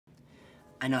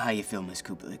I know how you feel, Miss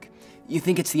Kubelik. You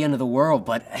think it's the end of the world,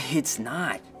 but it's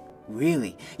not.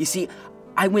 Really. You see,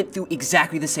 I went through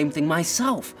exactly the same thing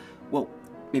myself. Well,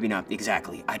 maybe not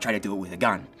exactly. I tried to do it with a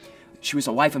gun. She was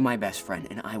the wife of my best friend,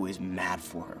 and I was mad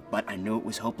for her. But I knew it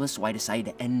was hopeless, so I decided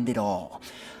to end it all.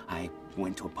 I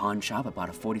went to a pawn shop, I bought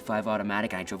a .45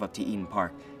 automatic, and I drove up to Eden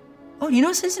Park. Oh, do you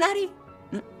know Cincinnati?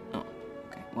 No? Oh,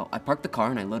 okay. Well, I parked the car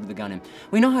and I loaded the gun in.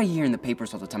 We know how you hear in the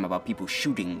papers all the time about people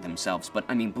shooting themselves, but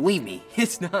I mean, believe me,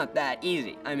 it's not that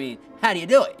easy. I mean, how do you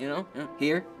do it, you know?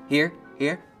 Here, here,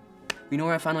 here. You know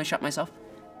where I finally shot myself?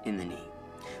 In the knee.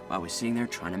 While I was sitting there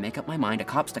trying to make up my mind, a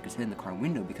cop stuck his head in the car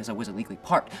window because I was illegally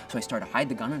parked. So I started to hide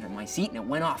the gun under my seat and it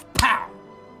went off. Pow!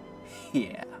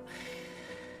 Yeah.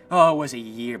 Oh, it was a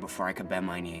year before I could bend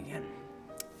my knee again.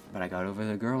 But I got over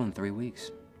the girl in 3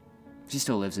 weeks. She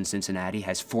still lives in Cincinnati,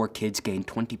 has 4 kids, gained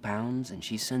 20 pounds, and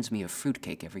she sends me a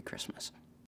fruitcake every Christmas.